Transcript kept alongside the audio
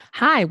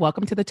Hi,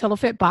 welcome to the Total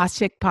Fit Boss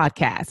Chick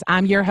podcast.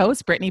 I'm your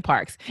host, Brittany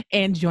Parks,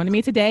 and joining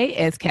me today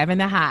is Kevin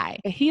Nahai.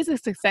 He's a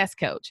success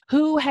coach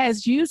who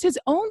has used his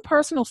own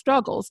personal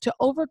struggles to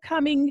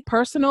overcoming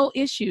personal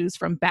issues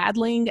from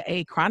battling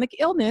a chronic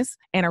illness,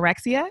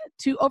 anorexia,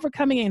 to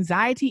overcoming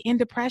anxiety and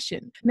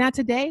depression. Now,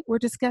 today we're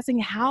discussing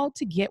how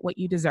to get what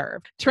you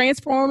deserve,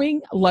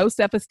 transforming low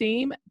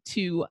self-esteem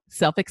to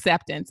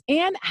self-acceptance,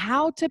 and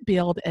how to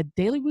build a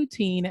daily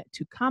routine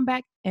to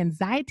combat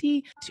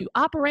anxiety to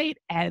operate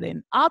at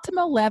an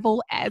optimal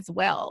level as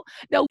well.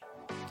 Now,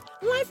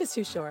 life is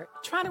too short.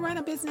 Try to run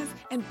a business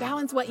and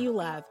balance what you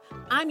love.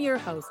 I'm your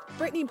host,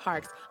 Brittany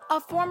Parks, a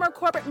former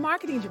corporate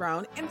marketing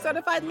drone and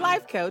certified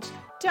life coach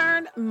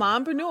turned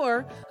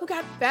mompreneur who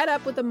got fed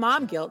up with the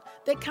mom guilt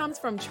that comes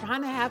from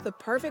trying to have the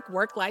perfect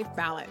work-life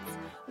balance.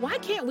 Why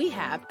can't we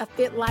have a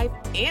fit life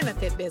and a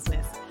fit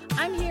business?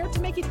 I'm here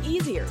to make it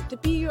easier to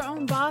be your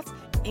own boss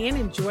and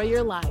enjoy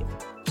your life.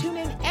 Tune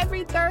in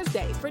every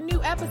Thursday for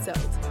new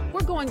episodes.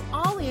 We're going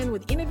all in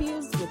with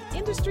interviews with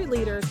industry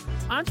leaders,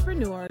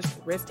 entrepreneurs,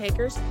 risk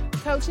takers,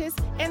 coaches,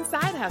 and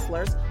side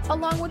hustlers,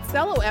 along with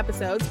solo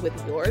episodes with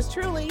yours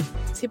truly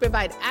to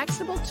provide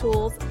actionable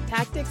tools,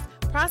 tactics,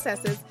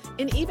 processes,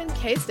 and even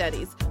case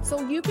studies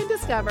so you can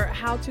discover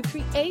how to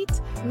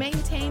create,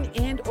 maintain,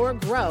 and or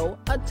grow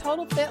a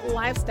total fit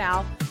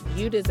lifestyle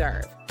you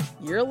deserve.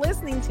 You're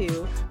listening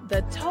to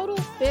the Total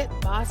Fit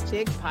Boss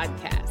Chick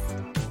podcast.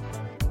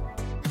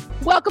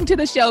 Welcome to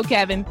the show,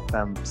 Kevin.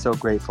 I'm so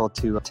grateful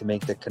to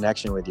make the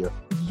connection with you.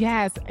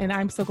 Yes, and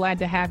I'm so glad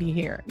to have you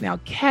here. Now,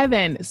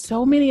 Kevin,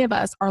 so many of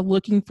us are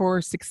looking for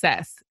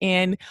success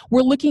and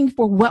we're looking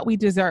for what we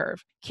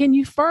deserve. Can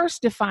you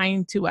first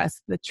define to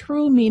us the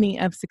true meaning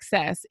of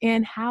success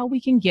and how we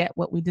can get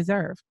what we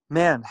deserve?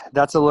 Man,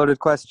 that's a loaded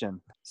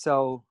question.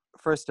 So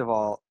first of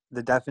all,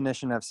 the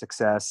definition of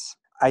success,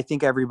 I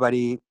think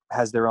everybody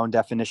has their own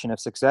definition of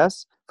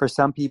success. For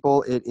some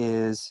people, it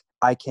is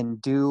I can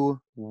do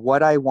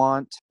what I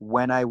want,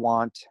 when I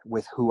want,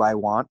 with who I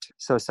want.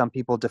 So some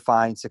people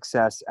define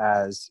success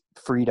as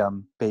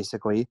freedom,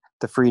 basically,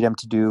 the freedom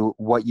to do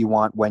what you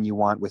want, when you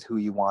want, with who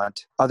you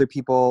want. Other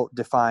people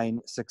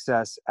define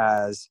success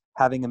as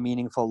having a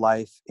meaningful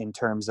life in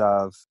terms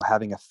of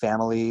having a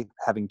family,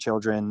 having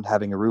children,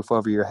 having a roof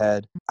over your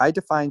head. I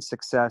define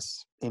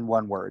success in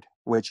one word,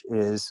 which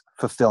is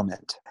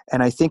fulfillment.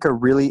 And I think a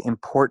really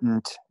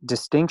important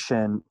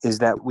distinction is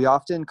that we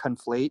often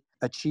conflate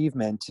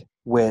achievement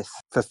with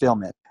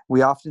fulfillment.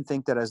 We often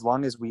think that as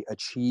long as we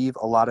achieve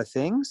a lot of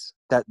things,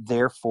 that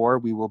therefore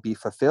we will be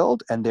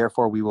fulfilled and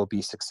therefore we will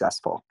be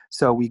successful.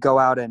 So we go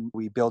out and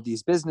we build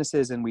these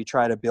businesses and we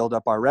try to build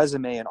up our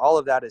resume, and all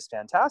of that is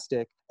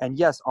fantastic. And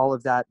yes, all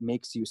of that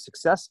makes you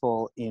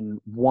successful in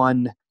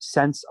one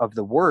sense of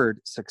the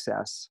word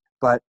success.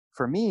 But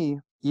for me,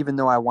 even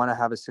though I want to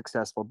have a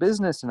successful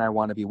business and I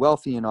want to be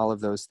wealthy and all of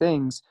those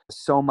things,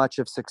 so much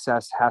of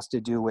success has to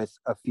do with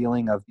a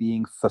feeling of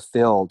being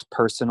fulfilled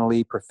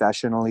personally,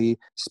 professionally,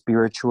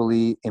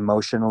 spiritually,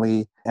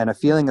 emotionally. And a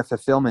feeling of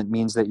fulfillment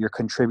means that you're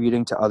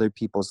contributing to other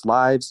people's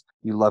lives.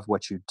 You love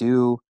what you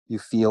do. You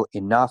feel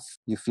enough.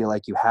 You feel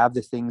like you have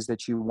the things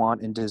that you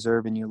want and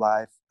deserve in your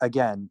life.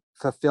 Again,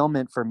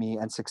 fulfillment for me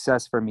and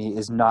success for me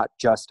is not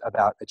just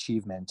about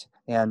achievement.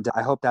 And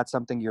I hope that's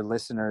something your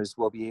listeners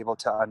will be able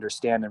to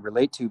understand and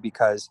relate to,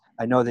 because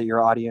I know that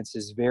your audience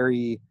is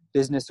very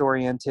business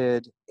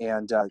oriented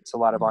and it's a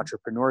lot of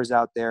entrepreneurs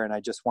out there. And I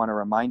just want to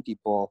remind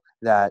people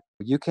that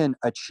you can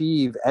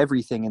achieve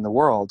everything in the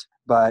world,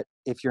 but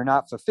if you're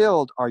not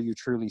fulfilled, are you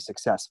truly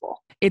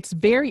successful? It's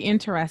very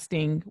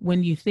interesting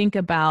when you think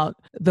about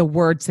the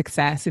word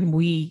success and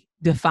we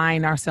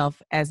define ourselves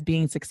as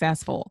being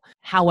successful.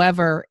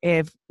 However,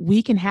 if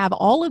we can have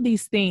all of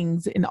these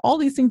things and all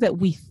these things that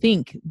we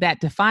think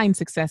that define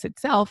success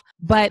itself,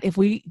 but if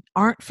we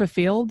aren't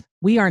fulfilled,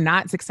 we are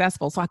not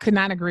successful. So I could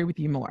not agree with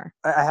you more.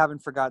 I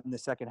haven't forgotten the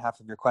second half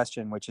of your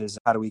question, which is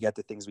how do we get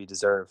the things we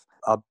deserve?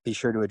 I'll be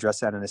sure to address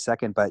that in a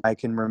second, but I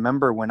can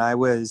remember when I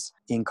was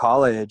in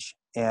college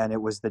and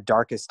it was the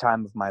darkest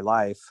time of my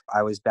life.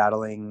 I was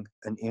battling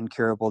an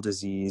incurable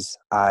disease.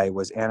 I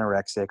was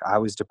anorexic. I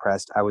was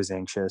depressed. I was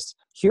anxious.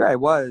 Here I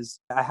was,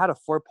 I had a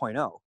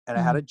 4.0 and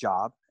I had a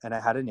job and I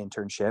had an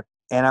internship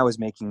and I was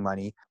making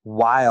money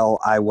while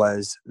I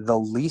was the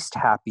least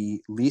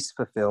happy, least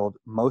fulfilled,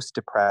 most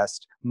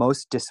depressed,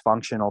 most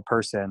dysfunctional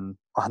person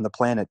on the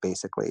planet,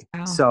 basically.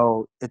 Wow.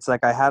 So it's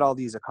like I had all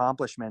these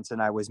accomplishments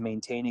and I was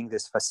maintaining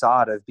this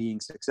facade of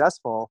being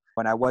successful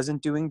when I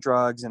wasn't doing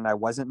drugs and I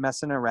wasn't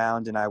messing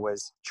around and I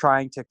was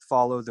trying to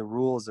follow the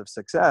rules of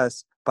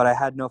success, but I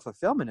had no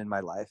fulfillment in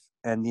my life.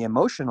 And the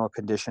emotional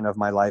condition of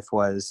my life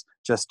was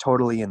just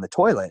totally in the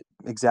toilet.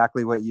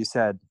 Exactly what you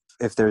said.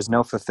 If there's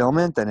no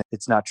fulfillment, then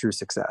it's not true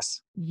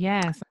success.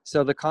 Yes.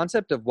 So the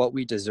concept of what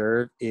we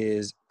deserve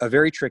is a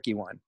very tricky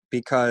one,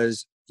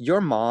 because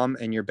your mom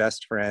and your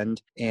best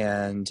friend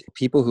and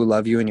people who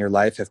love you in your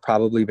life have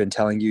probably been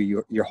telling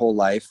you your whole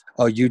life,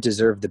 oh, you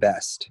deserve the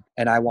best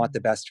and I want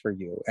the best for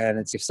you. And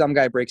it's, if some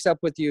guy breaks up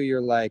with you,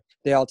 you're like,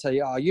 they all tell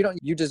you, oh,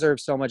 you deserve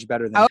so much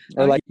better than,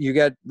 or like you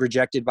get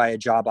rejected by a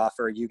job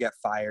offer, you get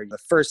fired. The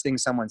first thing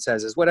someone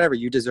says is whatever,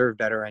 you deserve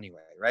better anyway,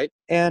 right?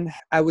 And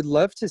I would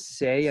love to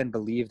say and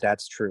believe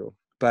that's true.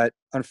 But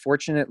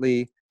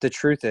unfortunately, the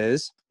truth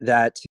is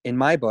that in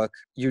my book,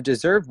 you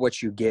deserve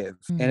what you give.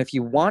 And if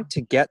you want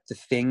to get the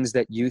things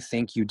that you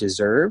think you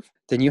deserve,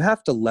 then you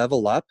have to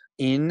level up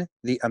in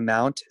the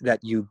amount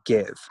that you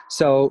give.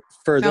 So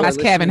for those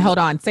Kevin, hold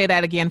on. Say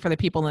that again for the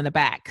people in the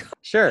back.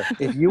 Sure.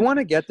 If you want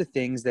to get the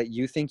things that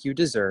you think you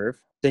deserve,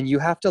 then you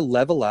have to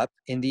level up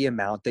in the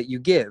amount that you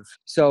give.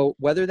 So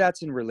whether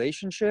that's in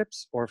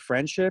relationships or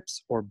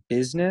friendships or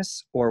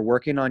business or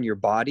working on your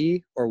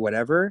body or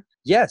whatever,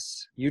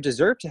 yes, you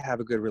deserve to have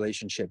a good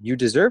relationship. You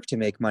deserve to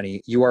make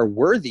money. You are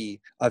worthy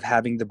of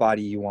having the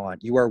body you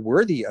want. You are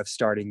worthy of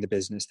starting the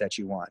business that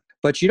you want.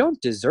 But you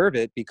don't deserve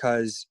it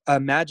because a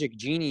magic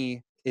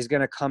genie is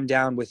going to come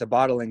down with a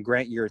bottle and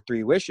grant your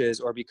 3 wishes,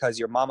 or because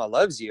your mama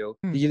loves you.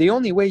 The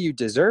only way you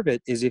deserve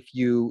it is if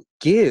you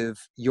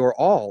give your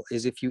all,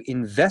 is if you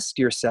invest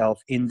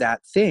yourself in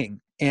that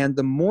thing. And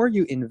the more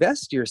you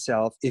invest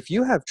yourself, if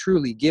you have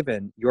truly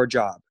given your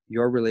job,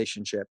 your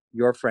relationship,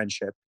 your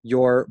friendship,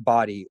 your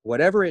body,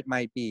 whatever it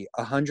might be,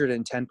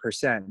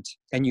 110%,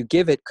 and you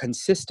give it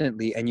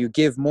consistently and you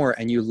give more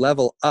and you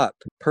level up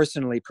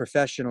personally,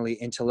 professionally,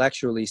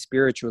 intellectually,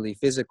 spiritually,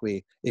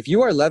 physically, if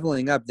you are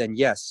leveling up, then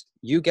yes,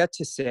 you get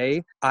to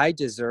say, I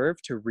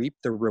deserve to reap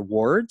the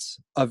rewards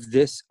of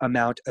this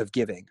amount of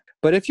giving.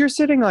 But if you're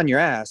sitting on your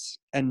ass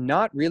and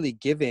not really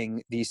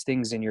giving these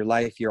things in your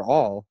life your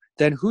all,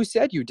 then who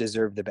said you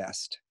deserve the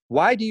best?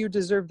 Why do you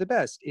deserve the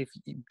best? If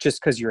just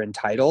because you're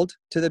entitled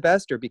to the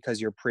best, or because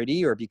you're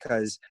pretty, or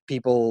because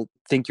people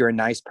think you're a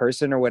nice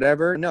person or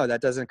whatever? No, that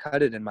doesn't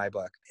cut it in my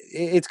book.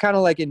 It's kind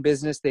of like in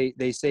business,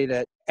 they say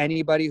that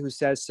anybody who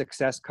says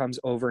success comes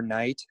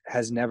overnight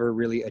has never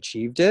really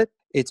achieved it.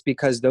 It's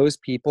because those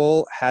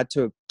people had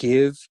to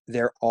give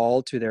their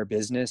all to their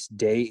business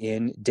day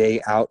in,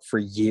 day out for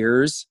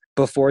years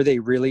before they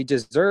really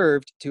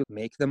deserved to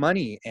make the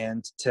money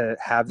and to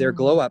have their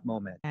glow up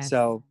moment. Yes.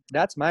 So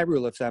that's my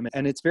rule of thumb.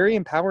 And it's very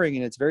empowering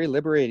and it's very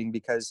liberating,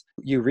 because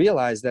you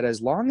realize that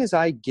as long as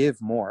I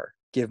give more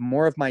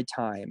of my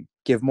time,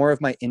 give more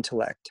of my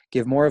intellect,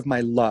 give more of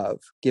my love,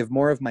 give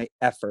more of my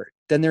effort,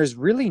 then there's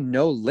really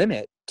no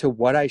limit to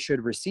what I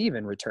should receive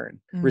in return.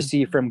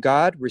 Receive from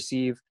God,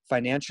 receive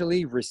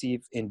financially,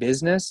 receive in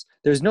business.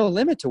 There's no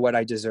limit to what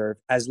I deserve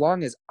as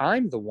long as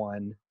I'm the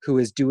one who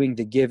is doing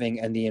the giving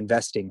and the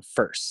investing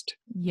first.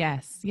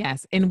 Yes,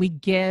 yes. And we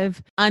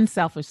give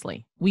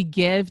unselfishly. We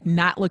give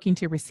not looking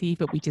to receive,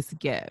 but we just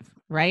give,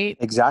 right?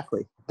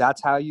 Exactly.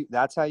 That's how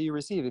you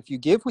receive. If you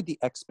give with the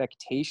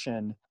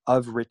expectation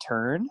of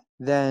return,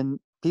 then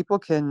people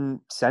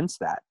can sense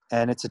that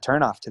and it's a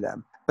turnoff to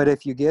them. But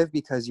if you give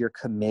because you're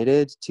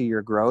committed to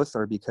your growth,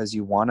 or because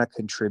you want to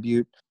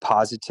contribute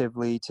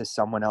positively to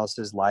someone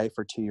else's life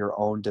or to your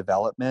own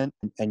development,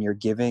 and you're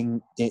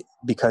giving it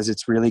because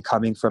it's really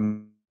coming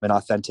from an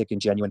authentic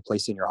and genuine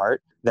place in your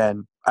heart,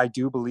 then I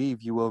do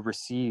believe you will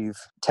receive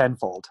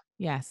tenfold.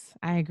 Yes,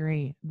 I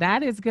agree.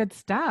 That is good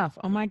stuff.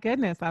 Oh my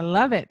goodness. I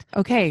love it.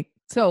 Okay.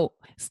 So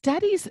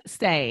studies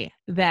say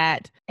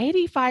that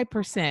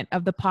 85%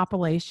 of the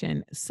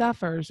population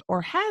suffers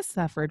or has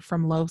suffered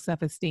from low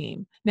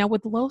self-esteem. Now,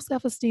 with low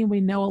self-esteem,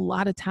 we know a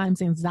lot of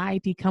times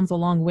anxiety comes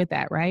along with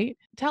that, right?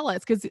 Tell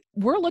us, because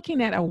we're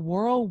looking at a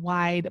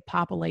worldwide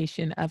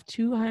population of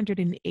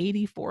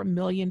 284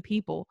 million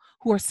people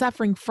who are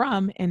suffering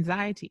from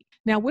anxiety.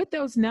 Now, with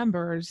those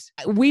numbers,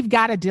 we've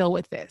got to deal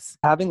with this.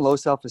 Having low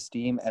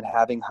self-esteem and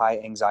having high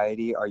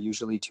anxiety are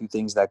usually two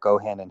things that go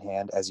hand in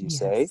hand, as you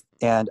say.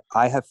 And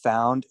I have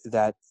found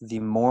that the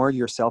more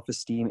your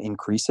self-esteem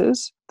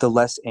increases, the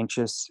less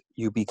anxious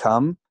you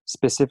become,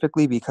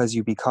 specifically because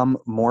you become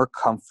more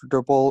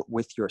comfortable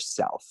with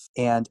yourself.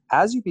 And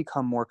as you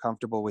become more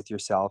comfortable with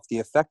yourself, the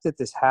effect that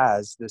this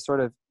has, this sort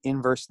of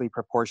inversely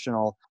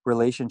proportional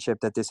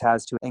relationship that this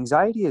has to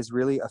anxiety, is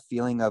really a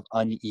feeling of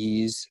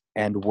unease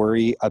and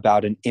worry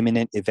about an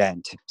imminent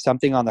event,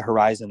 something on the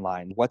horizon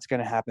line. What's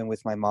going to happen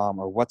with my mom,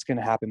 or what's going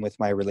to happen with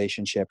my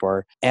relationship,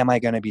 or am I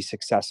going to be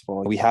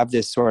successful? We have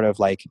this sort of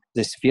like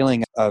this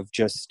feeling of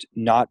just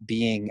not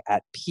being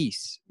at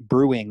peace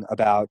brewing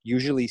about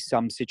usually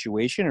some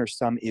situation or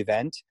some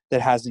event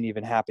that hasn't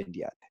even happened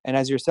yet. And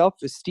as your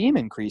self-esteem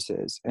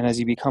increases and as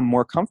you become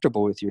more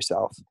comfortable with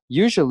yourself,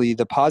 usually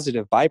the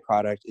positive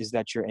byproduct is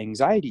that your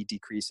anxiety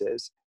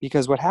decreases,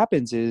 because what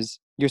happens is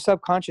your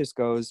subconscious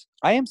goes,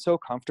 I am so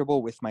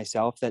comfortable with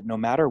myself that no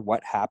matter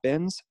what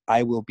happens,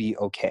 I will be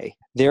okay.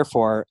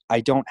 Therefore,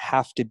 I don't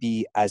have to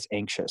be as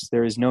anxious.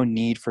 There is no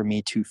need for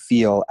me to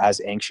feel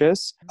as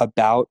anxious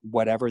about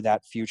whatever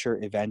that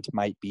future event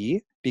might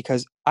be,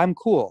 because I'm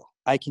cool.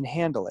 I can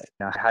handle it.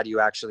 Now, how do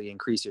you actually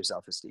increase your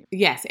self-esteem?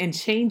 Yes, and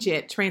change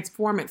it,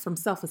 transform it from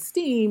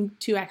self-esteem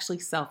to actually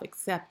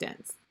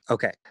self-acceptance.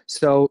 Okay,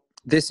 so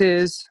this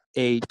is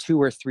a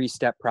 2 or 3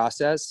 step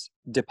process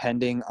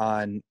depending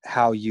on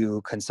how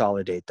you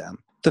consolidate them.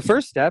 The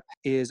first step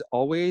is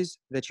always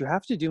that you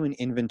have to do an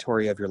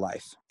inventory of your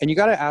life. And you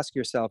got to ask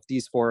yourself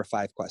these 4 or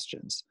 5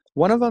 questions.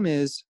 One of them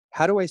is,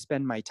 how do I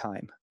spend my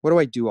time? What do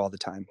I do all the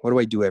time? What do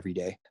I do every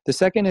day? The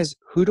second is,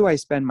 who do I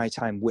spend my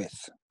time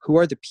with? Who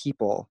are the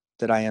people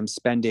that I am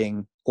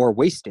spending or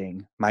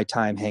wasting my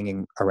time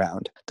hanging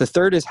around? The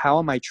third is, how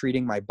am I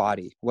treating my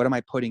body? What am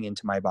I putting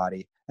into my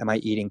body? Am I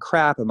eating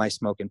crap? Am I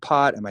smoking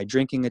pot? Am I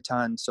drinking a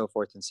ton? So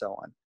forth and so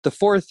on. The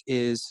fourth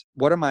is,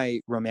 what are my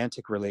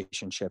romantic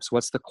relationships?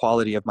 What's the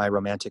quality of my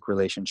romantic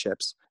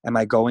relationships? Am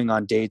I going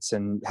on dates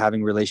and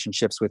having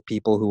relationships with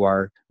people who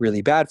are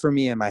really bad for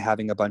me? Am I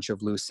having a bunch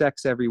of loose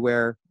sex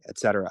everywhere,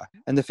 etc.?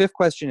 And the fifth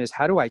question is,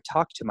 how do I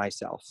talk to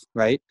myself,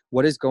 right?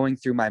 What is going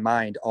through my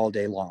mind all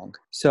day long?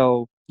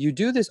 So you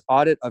do this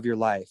audit of your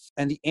life,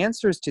 and the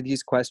answers to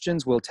these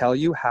questions will tell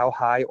you how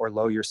high or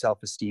low your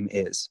self-esteem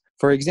is.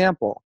 For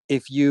example,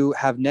 if you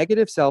have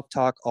negative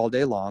self-talk all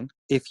day long,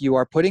 if you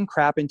are putting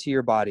crap into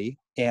your body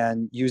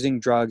and using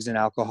drugs and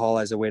alcohol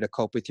as a way to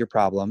cope with your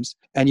problems,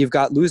 and you've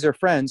got loser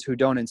friends who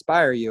don't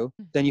inspire you,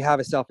 then you have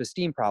a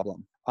self-esteem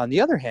problem. On the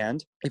other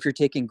hand, if you're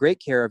taking great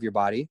care of your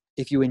body,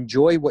 if you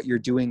enjoy what you're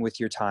doing with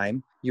your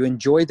time, you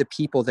enjoy the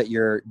people that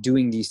you're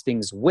doing these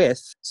things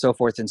with, so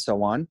forth and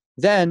so on,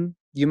 then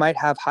you might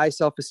have high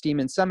self-esteem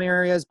in some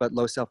areas, but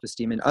low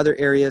self-esteem in other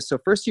areas. So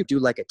first you do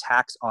like a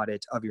tax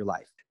audit of your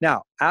life.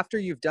 Now, after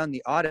you've done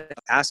the audit,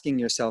 asking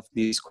yourself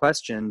these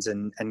questions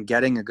and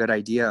getting a good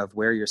idea of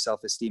where your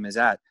self-esteem is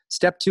at,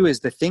 step 2 is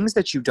the things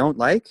that you don't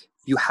like,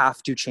 you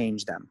have to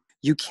change them.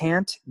 You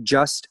can't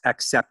just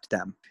accept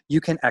them. You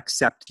can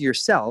accept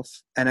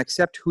yourself and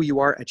accept who you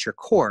are at your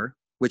core,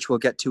 which we'll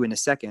get to in a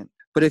second.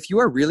 But if you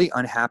are really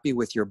unhappy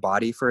with your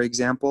body, for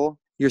example,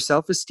 your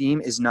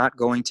self-esteem is not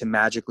going to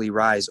magically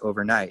rise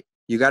overnight.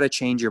 You got to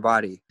change your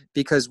body,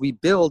 because we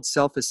build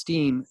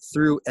self-esteem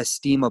through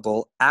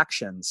esteemable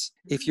actions.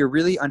 If you're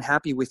really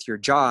unhappy with your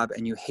job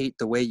and you hate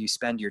the way you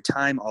spend your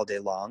time all day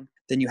long,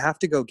 then you have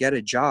to go get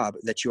a job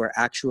that you are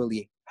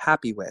actually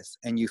happy with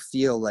and you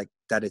feel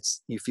that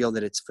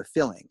it's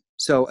fulfilling.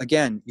 So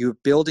again, you're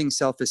building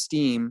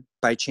self-esteem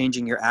by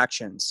changing your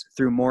actions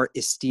through more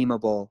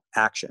esteemable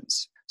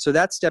actions. So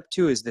that's step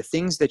 2, is the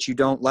things that you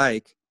don't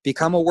like,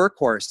 become a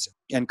workhorse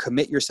and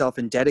commit yourself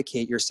and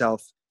dedicate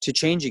yourself to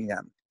changing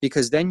them.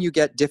 Because then you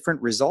get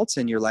different results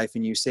in your life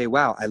and you say,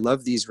 wow, I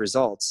love these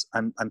results.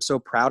 I'm so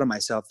proud of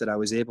myself that I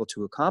was able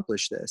to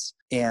accomplish this.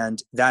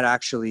 And that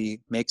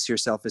actually makes your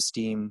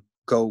self-esteem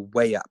go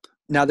way up.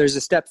 Now there's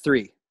a step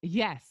 3.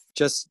 Yes.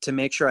 Just to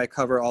make sure I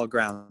cover all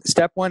ground.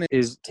 Step 1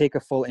 is take a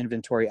full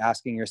inventory,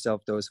 asking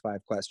yourself those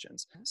 5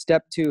 questions.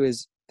 Step 2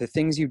 is the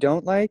things you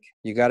don't like,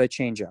 you got to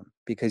change them,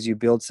 because you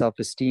build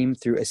self-esteem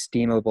through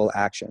esteemable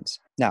actions.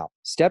 Now,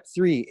 step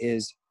 3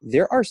 is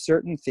there are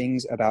certain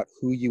things about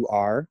who you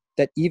are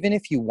that even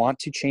if you want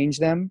to change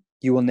them,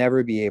 you will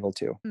never be able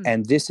to.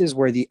 And this is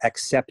where the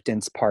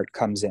acceptance part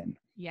comes in.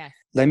 Yes.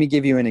 Let me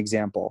give you an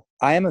example.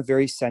 I am a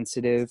very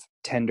sensitive,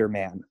 tender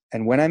man.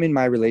 And when I'm in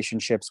my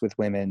relationships with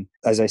women,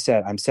 as I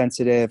said, I'm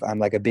sensitive. I'm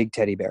like a big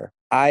teddy bear.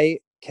 I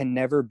can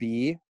never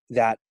be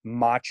that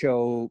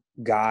macho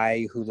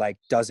guy who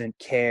doesn't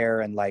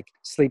care and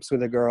sleeps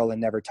with a girl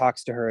and never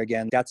talks to her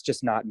again. That's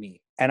just not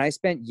me. And I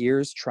spent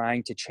years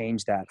trying to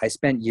change that. I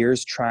spent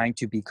years trying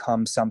to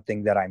become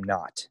something that I'm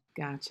not.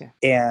 Gotcha.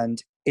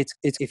 And it's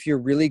if you're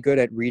really good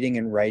at reading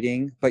and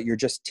writing, but you're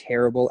just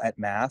terrible at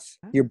math,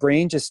 your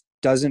brain just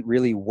doesn't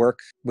really work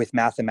with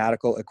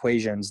mathematical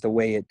equations the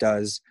way it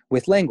does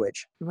with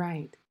language.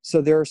 Right.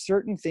 So there are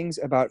certain things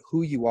about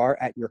who you are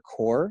at your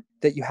core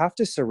that you have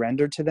to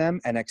surrender to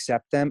them and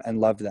accept them and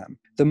love them.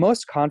 The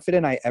most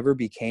confident I ever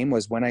became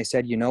was when I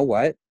said, you know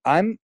what?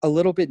 I'm a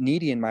little bit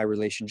needy in my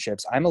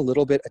relationships. I'm a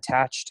little bit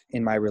attached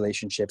in my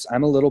relationships.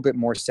 I'm a little bit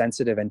more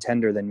sensitive and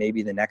tender than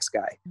maybe the next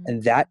guy.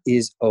 And that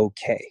is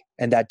okay.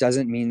 And that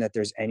doesn't mean that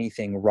there's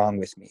anything wrong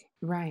with me.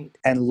 Right.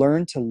 And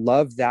learn to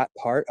love that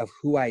part of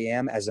who I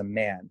am as a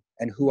man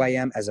and who I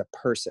am as a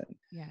person.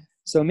 Yeah.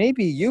 So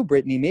maybe you,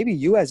 Brittany, maybe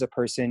you as a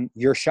person,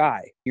 you're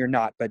shy. You're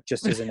not, but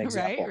just as an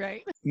example.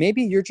 Right.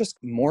 Maybe you're just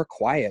more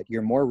quiet.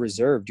 You're more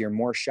reserved. You're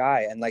more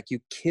shy. And you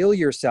kill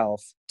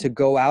yourself to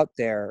go out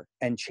there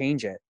and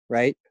change it.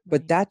 Right.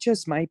 But that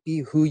just might be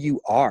who you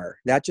are.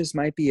 That just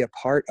might be a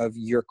part of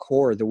your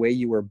core, the way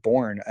you were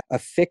born, a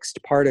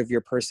fixed part of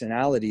your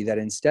personality that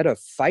instead of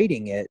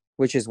fighting it,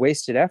 which is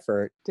wasted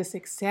effort, just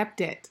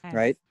accept it.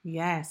 Right.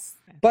 Yes.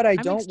 But I'm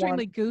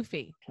extremely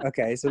goofy.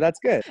 Okay, so that's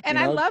good. And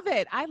I love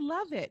it. I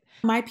love it.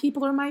 My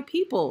people are my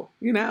people.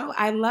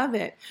 I love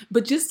it.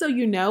 But just so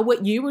you know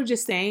what you were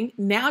just saying,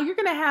 now you're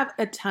going to have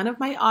a ton of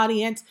my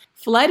audience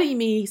flooding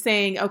me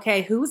saying,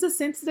 okay, who's a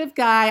sensitive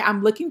guy?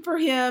 I'm looking for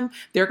him.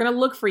 They're going to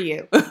look for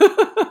you.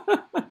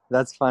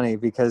 That's funny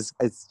because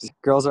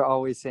girls are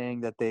always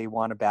saying that they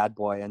want a bad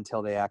boy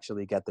until they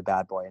actually get the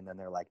bad boy. And then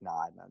they're like,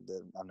 nah,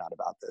 I'm not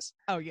about this.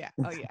 Oh, yeah.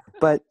 Oh, yeah.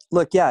 But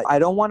look, yeah, I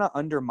don't want to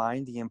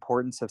undermine the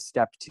importance of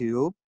step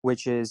 2,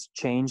 which is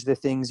change the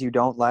things you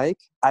don't like.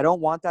 I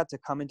don't want that to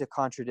come into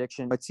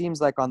contradiction. It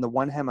seems like on the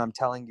one hand, I'm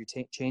telling you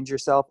change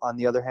yourself. On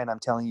the other hand, I'm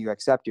telling you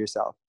accept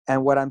yourself.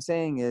 And what I'm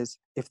saying is,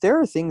 if there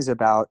are things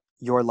about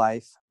your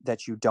life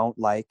that you don't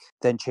like,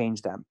 then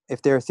change them.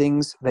 If there are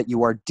things that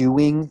you are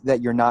doing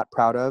that you're not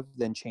proud of,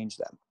 then change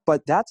them.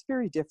 But that's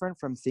very different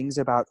from things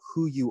about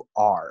who you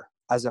are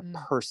as a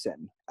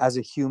person, as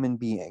a human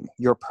being,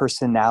 your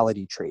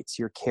personality traits,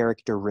 your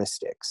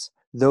characteristics.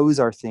 Those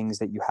are things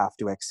that you have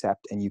to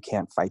accept, and you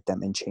can't fight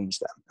them and change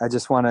them. I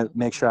just want to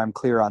make sure I'm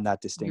clear on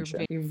that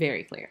distinction. You're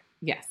very clear.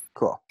 Yes.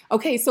 Cool.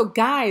 Okay, so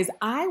guys,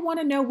 I want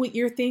to know what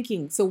you're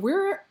thinking. So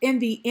we're in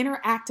the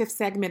interactive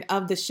segment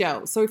of the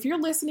show. So if you're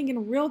listening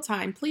in real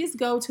time, please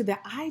go to the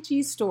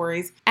IG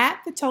stories at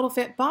the Total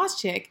Fit Boss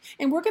Chick,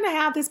 and we're going to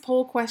have this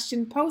poll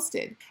question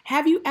posted.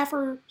 Have you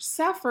ever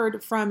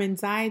suffered from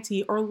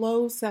anxiety or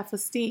low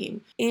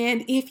self-esteem?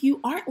 And if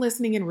you aren't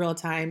listening in real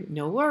time,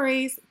 no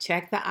worries.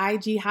 Check the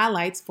IG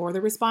highlights for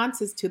the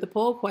responses to the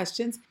poll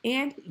questions,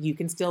 and you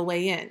can still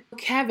weigh in.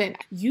 Kevin,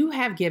 you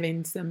have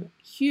given some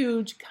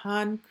huge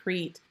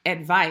concrete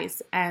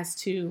advice as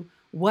to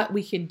what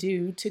we can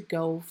do to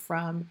go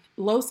from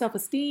low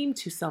self-esteem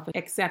to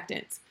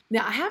self-acceptance.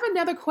 Now, I have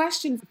another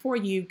question for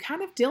you,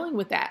 kind of dealing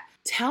with that.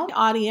 Tell the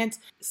audience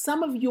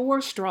some of your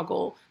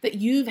struggle that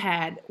you've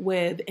had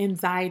with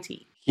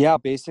anxiety. Yeah,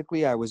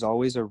 basically, I was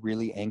always a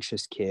really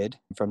anxious kid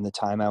from the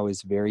time I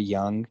was very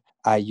young.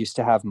 I used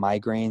to have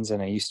migraines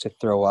and I used to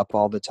throw up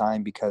all the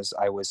time because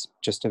I was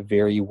just a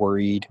very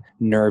worried,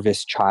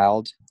 nervous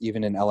child,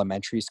 even in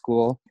elementary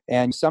school.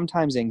 And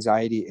sometimes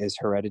anxiety is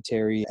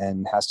hereditary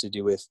and has to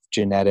do with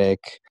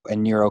genetic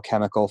and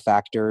neurochemical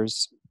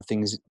factors,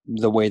 things,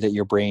 the way that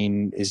your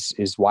brain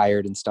is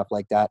wired and stuff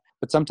like that.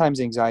 But sometimes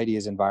anxiety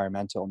is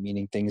environmental,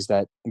 meaning things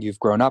that you've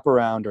grown up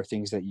around or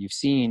things that you've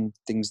seen,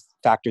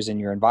 factors in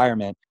your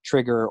environment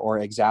trigger or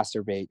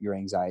exacerbate your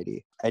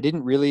anxiety.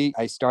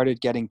 I started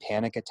getting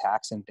panic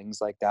attacks and things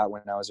like that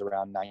when I was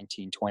around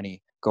 19,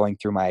 20, going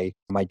through my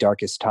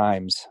darkest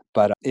times.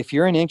 But if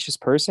you're an anxious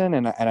person,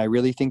 and I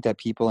really think that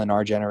people in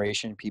our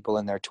generation, people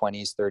in their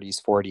 20s,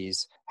 30s,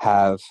 40s,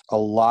 have a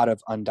lot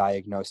of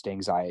undiagnosed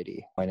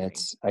anxiety. And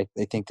I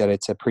think that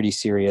it's a pretty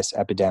serious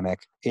epidemic.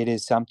 It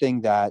is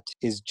something that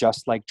is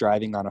just like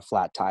driving on a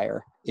flat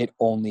tire. It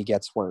only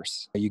gets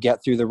worse. You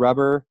get through the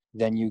rubber,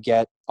 then you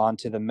get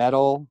onto the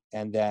metal,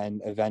 and then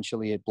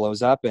eventually it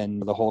blows up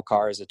and the whole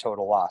car is a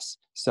total loss.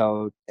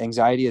 So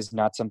anxiety is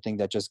not something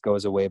that just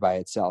goes away by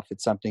itself.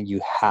 It's something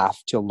you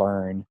have to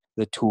learn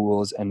the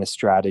tools and the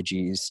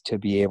strategies to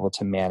be able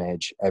to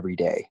manage every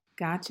day.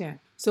 Gotcha.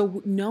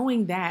 So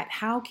knowing that,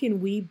 how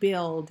can we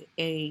build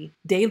a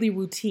daily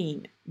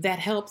routine that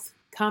helps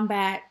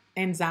combat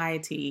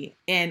anxiety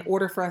in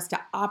order for us to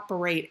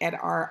operate at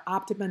our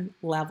optimum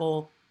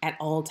level at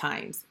all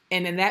times?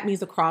 And then that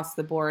means across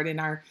the board in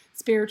our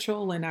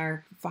spiritual and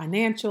our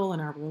financial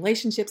and our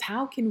relationships.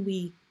 How can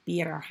we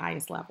be at our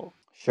highest level?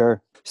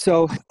 Sure.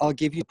 So I'll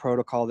give you a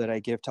protocol that I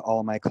give to all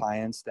of my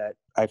clients that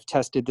I've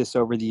tested this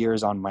over the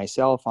years on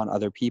myself, on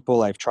other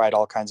people. I've tried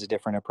all kinds of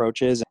different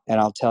approaches, and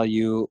I'll tell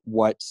you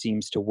what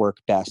seems to work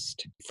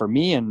best for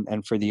me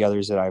and for the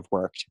others that I've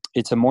worked.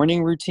 It's a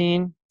morning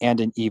routine and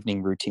an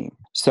evening routine.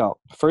 So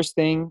first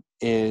thing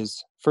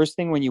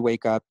when you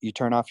wake up, you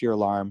turn off your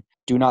alarm.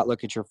 Do not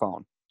look at your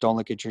phone. Don't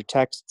look at your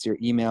texts, your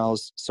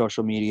emails,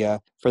 social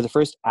media. For the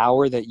first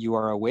hour that you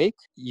are awake,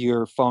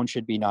 your phone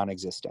should be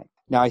non-existent.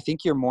 Now, I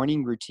think your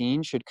morning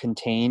routine should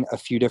contain a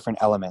few different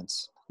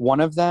elements.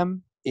 One of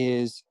them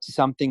is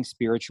something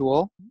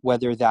spiritual,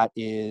 whether that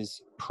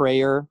is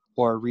prayer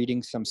or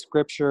reading some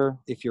scripture,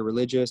 if you're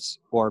religious,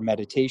 or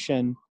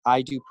meditation.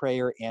 I do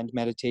prayer and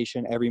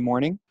meditation every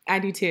morning. I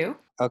do too.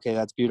 Okay,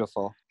 that's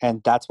beautiful.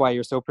 And that's why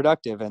you're so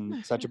productive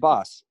and such a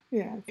boss.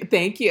 Yeah.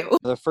 Thank you.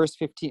 The first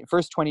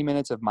 20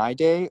 minutes of my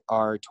day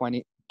are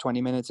 20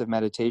 minutes of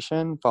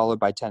meditation followed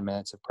by 10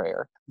 minutes of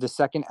prayer. The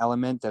second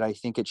element that I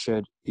think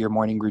your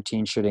morning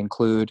routine should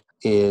include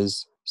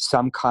is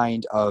some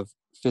kind of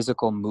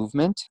physical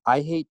movement.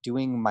 I hate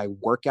doing my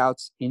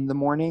workouts in the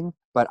morning,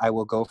 but I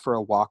will go for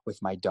a walk with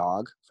my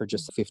dog for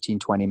just 15,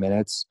 20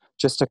 minutes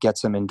just to get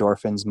some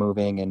endorphins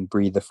moving and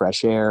breathe the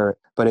fresh air.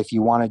 But if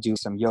you want to do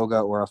some yoga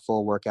or a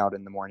full workout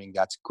in the morning,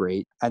 that's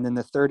great. And then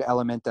the third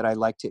element that I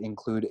like to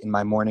include in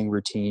my morning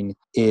routine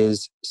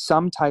is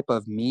some type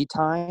of me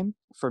time.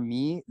 For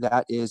me,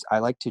 that is, I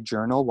like to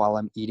journal while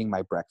I'm eating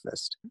my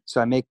breakfast.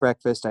 So I make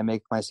breakfast, I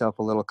make myself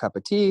a little cup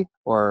of tea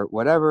or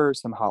whatever,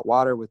 some hot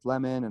water with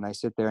lemon, and I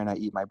sit there and I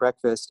eat my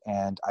breakfast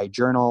and I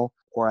journal,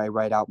 or I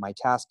write out my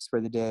tasks for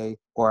the day,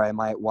 or I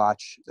might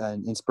watch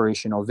an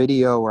inspirational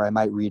video, or I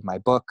might read my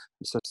book.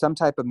 So some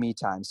type of me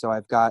time. So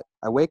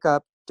I wake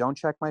up, don't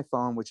check my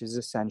phone, which is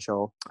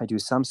essential. I do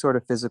some sort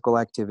of physical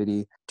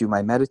activity, do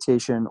my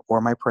meditation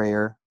or my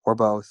prayer or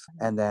both.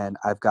 And then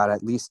I've got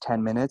at least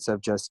 10 minutes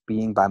of just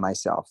being by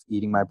myself,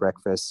 eating my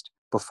breakfast,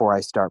 before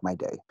I start my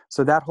day.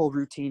 So that whole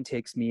routine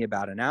takes me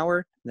about an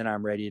hour. Then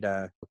I'm ready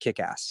to kick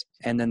ass.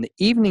 And then the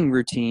evening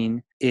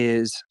routine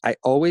is I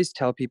always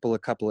tell people a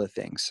couple of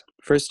things.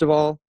 First of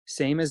all,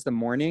 same as the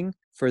morning,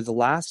 for the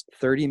last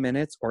 30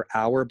 minutes or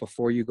hour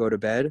before you go to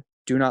bed,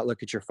 do not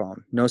look at your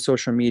phone. No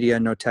social media,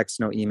 no texts,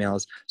 no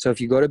emails. So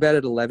if you go to bed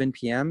at 11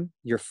 p.m.,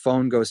 your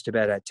phone goes to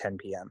bed at 10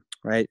 p.m.,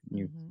 right?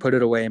 You put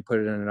it away and put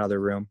it in another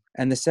room.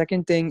 And the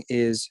second thing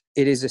is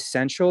it is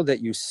essential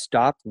that you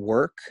stop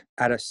work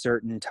at a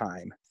certain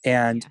time.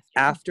 And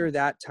after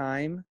that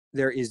time,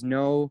 there is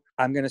no,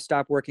 I'm going to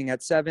stop working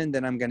at 7,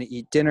 then I'm going to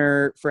eat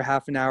dinner for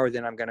half an hour,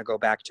 then I'm going to go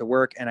back to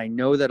work. And I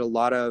know that a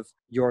lot of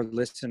your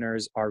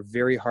listeners are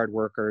very hard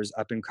workers,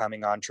 up and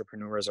coming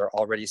entrepreneurs, are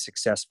already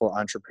successful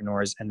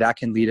entrepreneurs, and that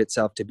can lead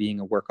itself to being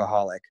a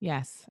workaholic.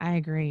 Yes, I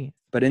agree.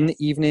 But in the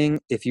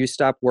evening, if you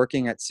stop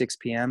working at 6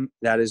 p.m.,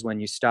 that is when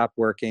you stop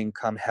working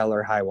come hell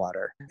or high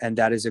water. And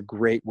that is a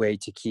great way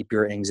to keep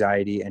your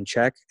anxiety in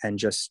check and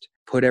just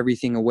put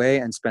everything away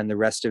and spend the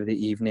rest of the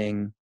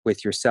evening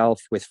with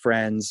yourself, with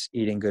friends,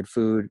 eating good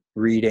food,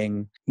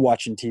 reading,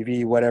 watching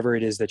TV, whatever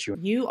it is that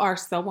You are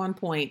so on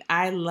point.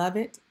 I love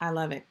it. I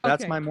love it.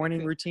 That's my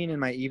morning routine and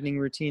my evening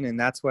routine. And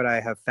that's what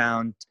I have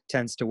found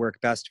tends to work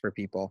best for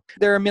people.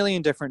 There are a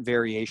million different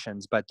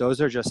variations, but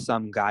those are just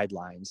some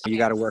guidelines. You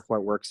got to work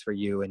what works for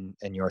you and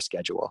your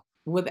schedule.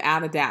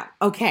 Without a doubt.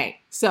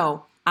 Okay.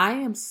 So I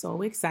am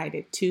so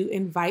excited to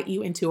invite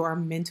you into our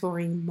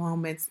Mentoring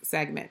Moments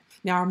segment.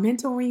 Now, our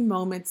Mentoring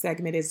Moments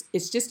segment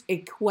it's just a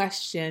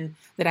question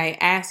that I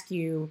ask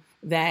you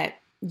that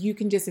you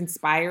can just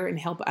inspire and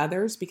help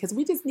others, because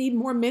we just need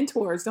more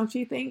mentors, don't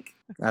you think?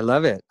 I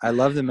love it. I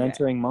love the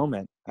mentoring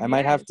moment. I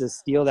might have to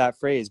steal that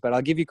phrase, but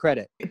I'll give you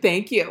credit.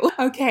 Thank you.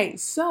 Okay,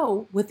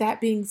 so with that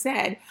being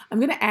said, I'm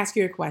going to ask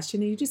you a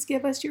question and you just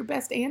give us your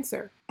best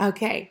answer.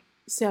 Okay,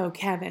 so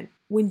Kevin,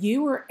 when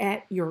you were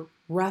at your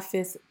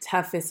roughest,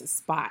 toughest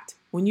spot,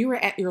 when you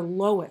were at your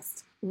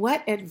lowest,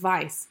 what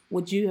advice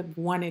would you have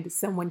wanted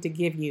someone to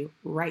give you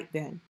right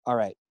then? All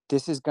right.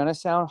 This is going to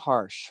sound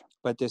harsh,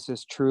 but this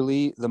is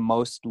truly the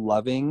most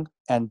loving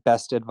and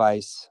best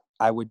advice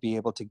I would be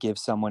able to give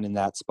someone in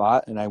that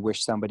spot. And I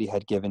wish somebody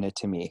had given it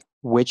to me,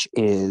 which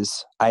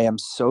is, I am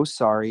so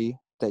sorry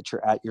that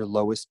you're at your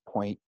lowest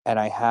point, and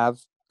I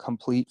have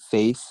complete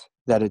faith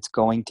that it's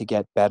going to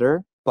get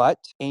better, but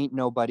ain't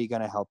nobody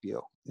going to help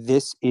you.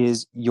 This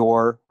is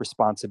your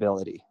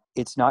responsibility.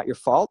 It's not your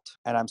fault,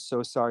 and I'm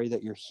so sorry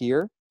that you're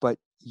here, but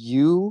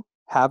you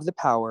have the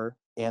power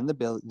and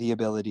the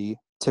ability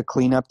to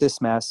clean up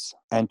this mess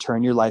and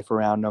turn your life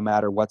around no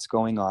matter what's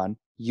going on.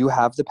 You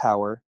have the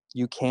power.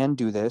 You can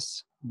do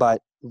this,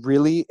 but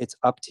really it's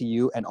up to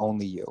you and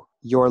only you.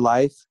 Your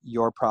life,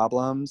 your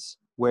problems,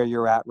 where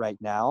you're at right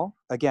now.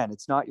 Again,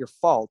 it's not your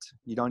fault.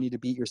 You don't need to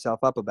beat yourself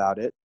up about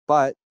it,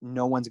 but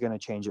no one's going to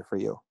change it for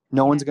you.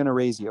 No one's going to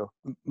raise you.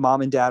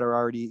 Mom and dad you're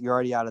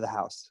already out of the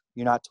house.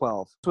 You're not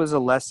 12. This was a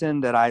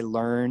lesson that I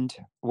learned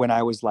when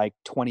I was like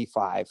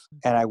 25.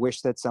 And I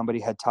wish that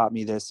somebody had taught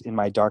me this in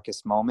my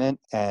darkest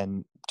moment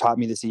and taught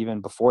me this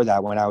even before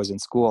that when I was in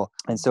school.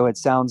 And so it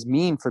sounds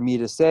mean for me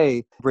to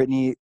say,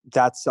 Brittany,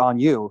 that's on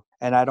you.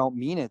 And I don't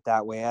mean it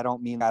that way. I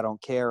don't mean I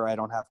don't care or I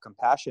don't have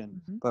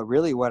compassion. But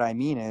really what I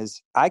mean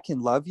is I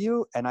can love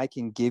you and I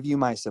can give you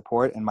my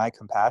support and my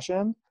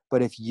compassion.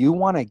 But if you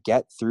want to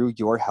get through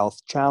your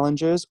health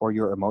challenges or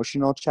your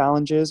emotional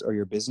challenges or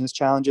your business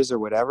challenges or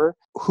whatever,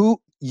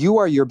 you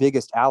are your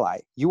biggest ally.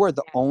 You are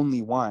the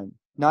only one,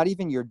 not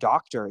even your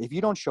doctor. If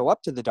you don't show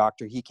up to the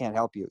doctor, he can't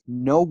help you.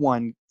 No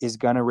one is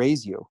going to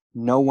raise you.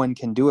 No one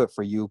can do it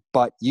for you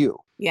but you.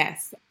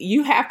 Yes.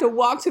 You have to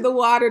walk to the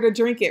water to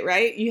drink it,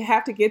 right? You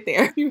have to get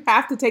there. You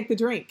have to take the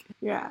drink.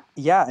 Yeah.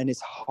 Yeah. And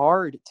it's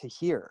hard to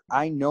hear.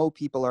 I know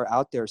people are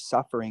out there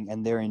suffering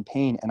and they're in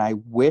pain, and I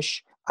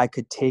wish I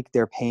could take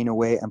their pain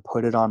away and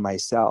put it on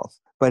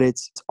myself. But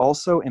it's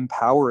also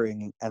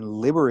empowering and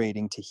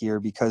liberating to hear,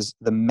 because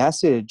the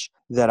message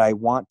that I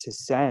want to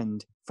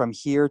send from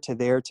here to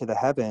there to the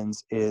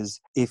heavens is,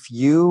 if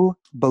you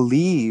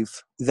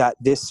believe that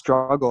this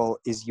struggle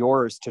is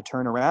yours to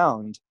turn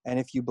around, and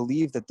if you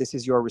believe that this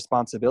is your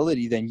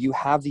responsibility, then you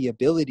have the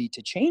ability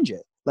to change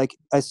it. Like,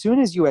 as soon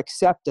as you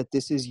accept that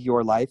this is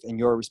your life and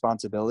your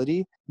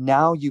responsibility,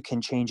 now you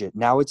can change it.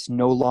 Now it's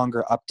no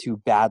longer up to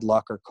bad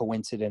luck or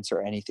coincidence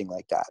or anything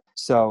like that.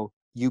 So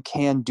you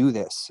can do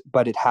this,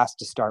 but it has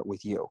to start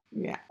with you.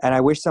 Yeah. And I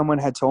wish someone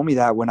had told me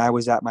that when I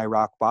was at my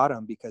rock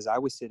bottom, because I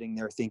was sitting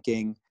there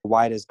thinking,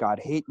 why does God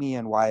hate me?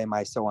 And why am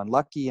I so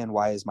unlucky? And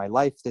why is my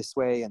life this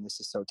way? And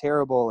this is so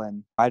terrible.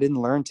 And I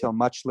didn't learn till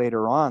much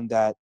later on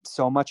that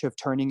so much of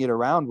turning it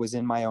around was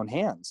in my own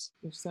hands.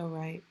 You're so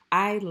right.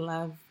 I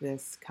love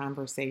this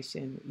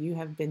conversation. You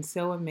have been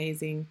so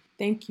amazing.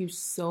 Thank you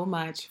so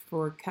much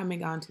for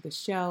coming onto the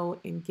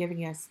show and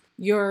giving us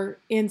your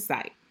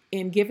insight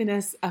and giving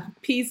us a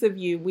piece of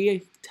you.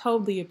 We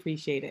totally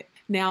appreciate it.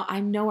 Now, I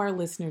know our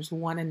listeners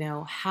want to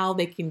know how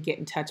they can get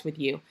in touch with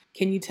you.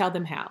 Can you tell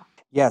them how?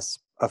 Yes,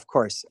 of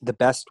course. The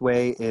best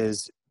way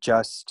is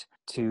just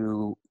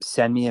to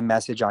send me a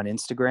message on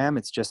Instagram.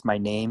 It's just my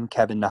name,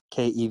 Kevin,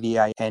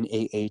 Kevinahai.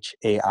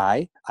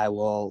 I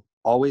will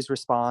always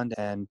respond,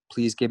 and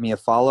please give me a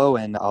follow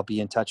and I'll be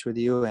in touch with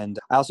you. And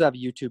I also have a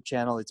YouTube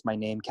channel. It's my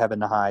name, Kevin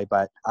Nahai,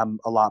 but I'm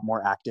a lot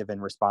more active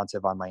and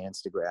responsive on my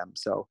Instagram.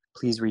 So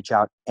please reach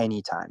out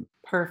anytime.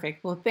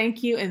 Perfect. Well,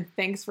 thank you. And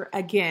thanks for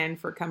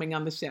coming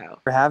on the show.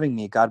 For having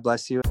me. God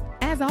bless you.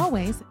 As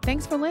always,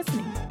 thanks for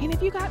listening. And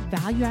if you got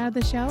value out of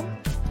the show,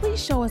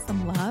 please show us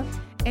some love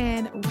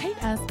and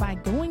rate us by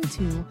going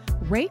to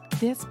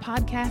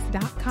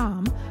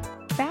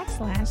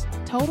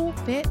ratethispodcast.com/Total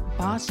Fit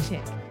Boss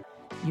Chick.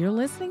 You're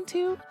listening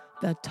to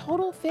the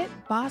Total Fit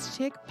Boss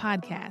Chick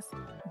podcast.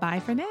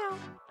 Bye for now.